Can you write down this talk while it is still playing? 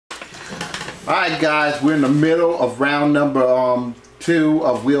Alright guys, we're in the middle of round number 2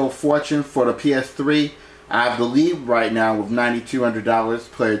 of Wheel of Fortune for the PS3. I have the lead right now with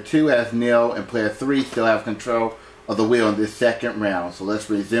 $9,200. Player 2 has nil and player 3 still have control of the wheel in this second round. So let's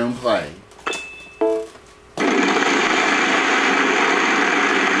resume play. Could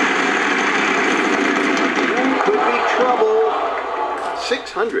be trouble.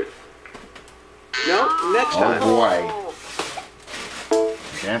 600. No, next time. Oh boy.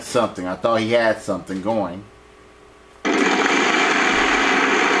 That's something. I thought he had something going. Keep it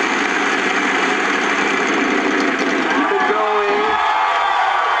going.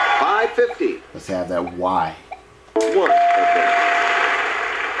 550. Let's have that Y. One of them.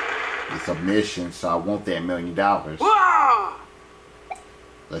 It's a mission, so I want that $1 million.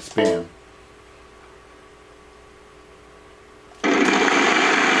 Let's spin.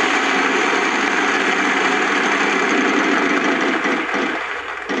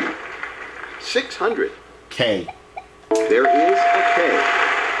 $600. K. There is a K.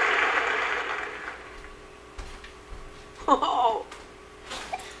 Oh.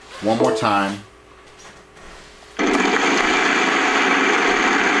 One more time.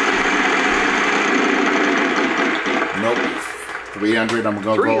 Nope. 300. I'm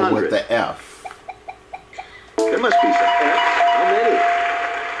gonna go with the F. There must be some F's. How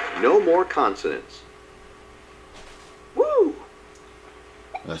many? No more consonants. Woo!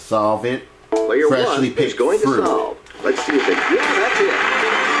 Let's solve it. Player Freshly 1 is picked going fruit. to solve. Let's see if it. Yeah, that's it.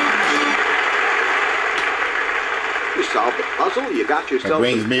 You solved the puzzle. You got yourself. That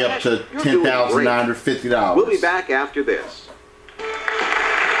brings me up to $10,950. We'll be back after this.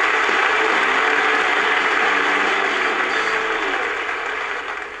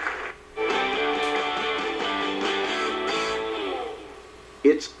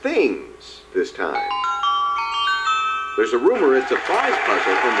 It's things this time. There's a rumor it's a prize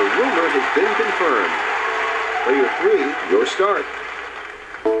puzzle, and the rumor has been confirmed. Player 3, your start.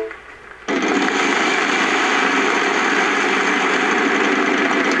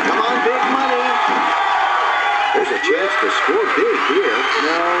 Come on, big money. There's a chance to score big here.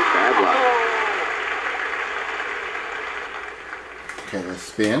 No, bad luck. Okay, let's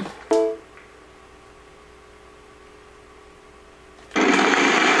spin.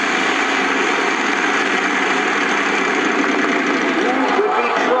 Could be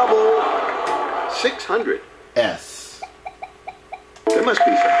trouble. 600. S. There must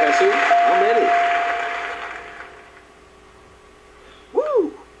be some S's. How many?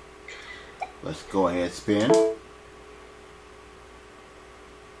 Woo! Let's go ahead, spin.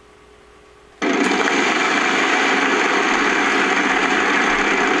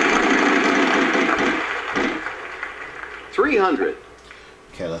 $300.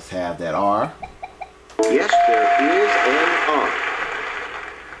 Okay, let's have that R. Yes, there is an R.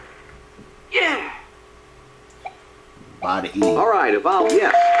 Yeah. By the E. All right, evolve.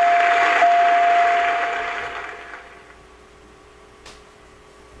 Yes.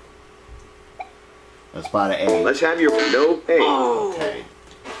 Let's buy the A. Let's have your no A. Oh. Okay.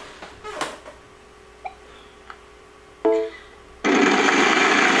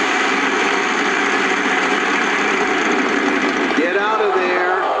 Get out of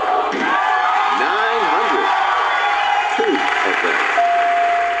there. 900. Two of them.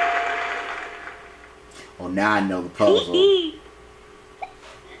 Oh, now I know the puzzle.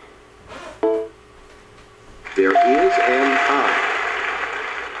 There is an I.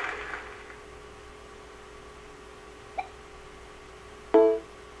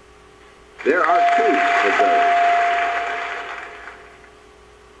 There are two of those.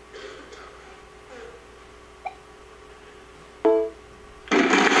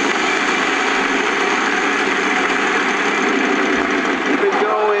 Keep it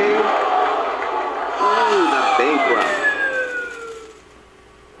going. Ooh, the bankrupt.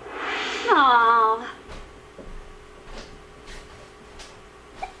 Aw.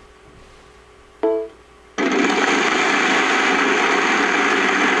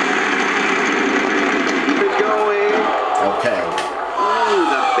 Keep it going. Okay. Ooh,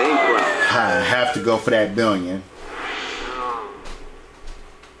 the bankrupt. I have to go for that billion.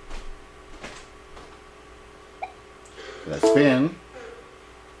 Let's spin.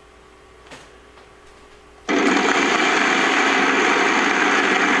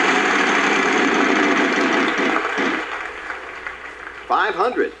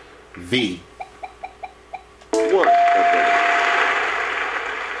 $500. V. One of them.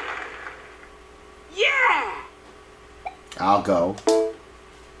 Yeah. I'll go.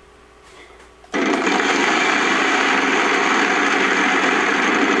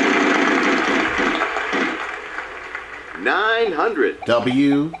 $900.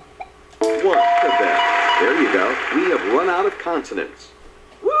 W. 1 to bet. There you go. We have run out of consonants.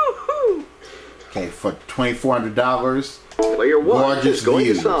 Woohoo! Okay, for $2,400. Player 1 Gorgeous is going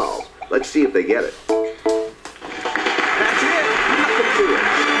views. to solve. Let's see if they get it. That's it. Nothing to it.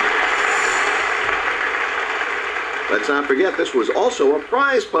 Let's not forget this was also a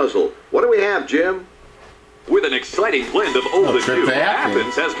prize puzzle. What do we have, Jim? With an exciting blend of old and trip new, to Athens.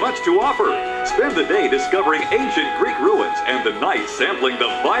 Athens has much to offer. Spend the day discovering ancient Greek ruins and the night sampling the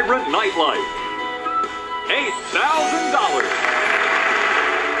vibrant nightlife.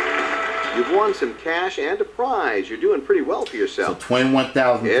 $8,000. You've won some cash and a prize. You're doing pretty well for So yourself.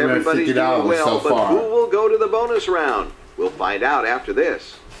 $21,350 Everybody's doing well, so but far. who will go to the bonus round? We'll find out after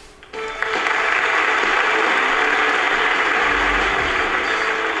this.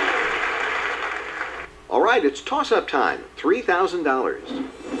 All right, it's toss-up time. $3,000.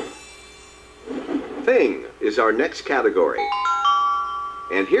 Thing is our next category.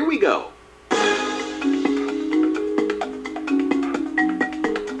 And here we go.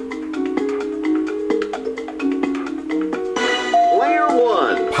 Player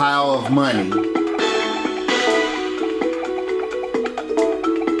 1. Pile of money. That's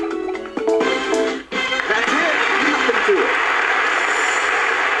it. Nothing to it.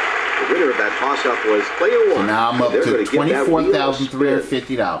 The winner of that toss-up was Player 1. So now I'm up They're to gonna give that wheel a spin.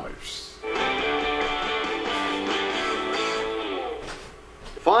 $24,350.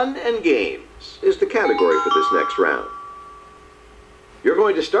 Fun and games is the category for this next round. You're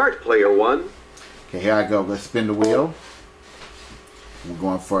going to start, Player 1. Okay, here I go. Let's spin the wheel. We're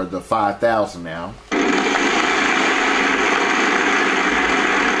going for the 5,000 now. This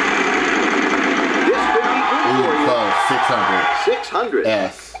could be good Ooh, for you. close. 600. 600.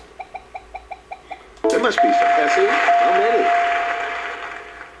 S. There must be some Essie. How many?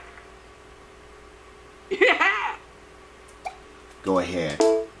 Yeah! Go ahead.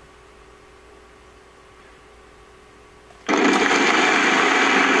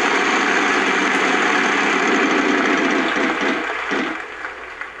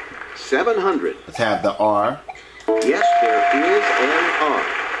 $700. Let's have the R. Yes, there is an R.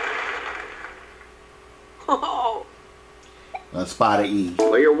 Oh, Let's spot a E.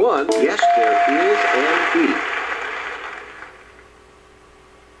 Player 1. Yes, there is an E.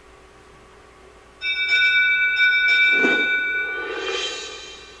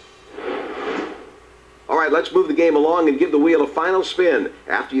 All right, let's move the game along and give the wheel a final spin.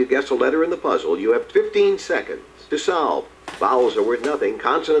 After you guess a letter in the puzzle, you have 15 seconds to solve. Vowels are worth nothing.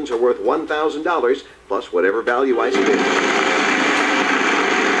 Consonants are worth $1,000, plus whatever value I spin.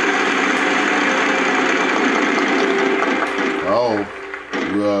 Oh,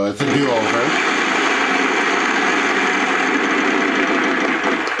 it's a do-over.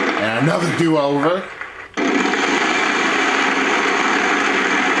 And another do-over.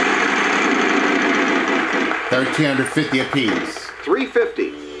 $1,350 apiece.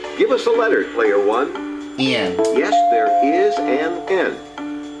 $350. Give us a letter, Player 1. N. Yes, there is an N.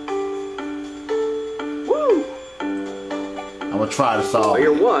 Woo! I'm gonna try to solve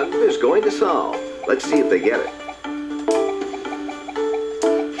Player it. 1 is going to solve. Let's see if they get it.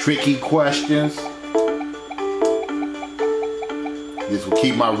 Tricky questions. This will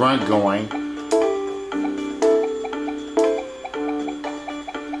keep my run going.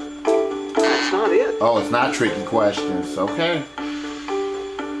 That's not it. Oh, it's not tricky questions. Okay.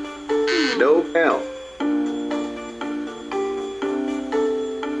 No L.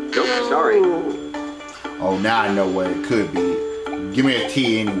 Nope, sorry. Oh, now I know what it could be. Give me a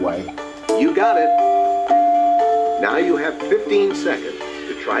T anyway. You got it. Now you have 15 seconds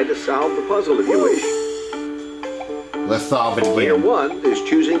to try to solve the puzzle if you wish. Let's solve it Player again. 1 is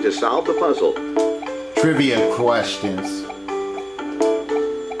choosing to solve the puzzle. Trivia questions.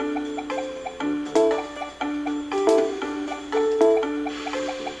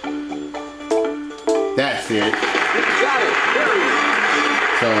 That's it. You got it. Very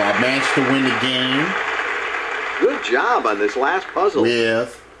nice. So I managed to win the game Good job on this last puzzle.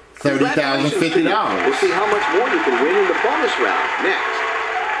 with Congratulations to you. We'll $30,050. see how much more you can win in the bonus round next.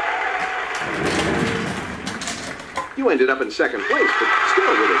 You ended up in second place, but still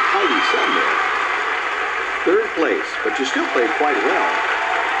with a tidy sum there. Third place, but you still played quite well.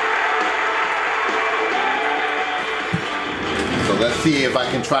 So let's see if I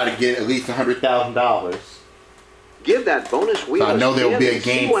can try to get at least $100,000. Give that bonus wheel So I know there will be a spin and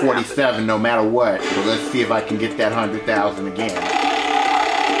see game what 47 no matter what. So let's see if I can get that $100,000 again.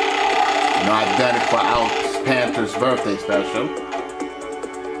 You know, I've done it for Alex Panther's birthday special.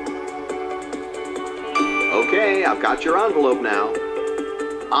 Okay, I've got your envelope now.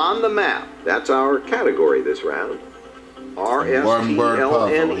 On the map, that's our category this round.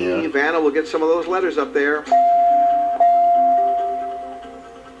 R-S-T-L-N-E. Vanna will get some of those letters up there.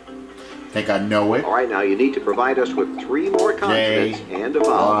 Think I know it. All right, now you need to provide us with 3 more consonants and a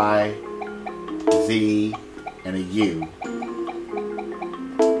vowel. I, Z, and a U.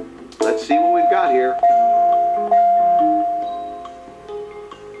 Let's see what we've got here.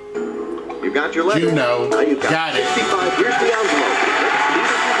 You got your letter. You know. Now you've got 65. Here's the envelope. Let's see what you got.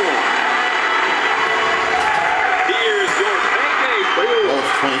 Here's your payday. That was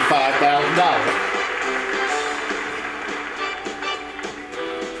 $25,000.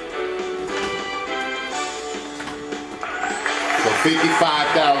 So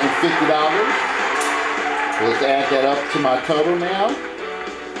 $55,050. Let's add that up to my total now.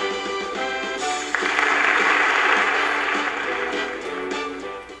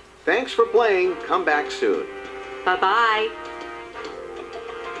 Thanks for playing. Come back soon. Bye-bye.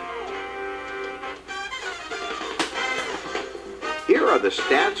 Here are the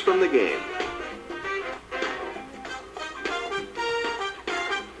stats from the game.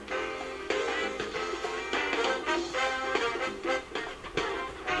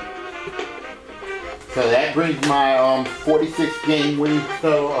 So that brings my 46 game winning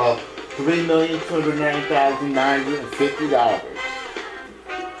total of $3,209,950.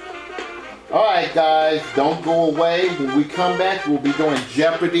 Alright guys, don't go away. When we come back, we'll be doing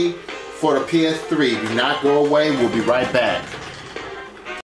Jeopardy for the PS3. Do not go away. We'll be right back.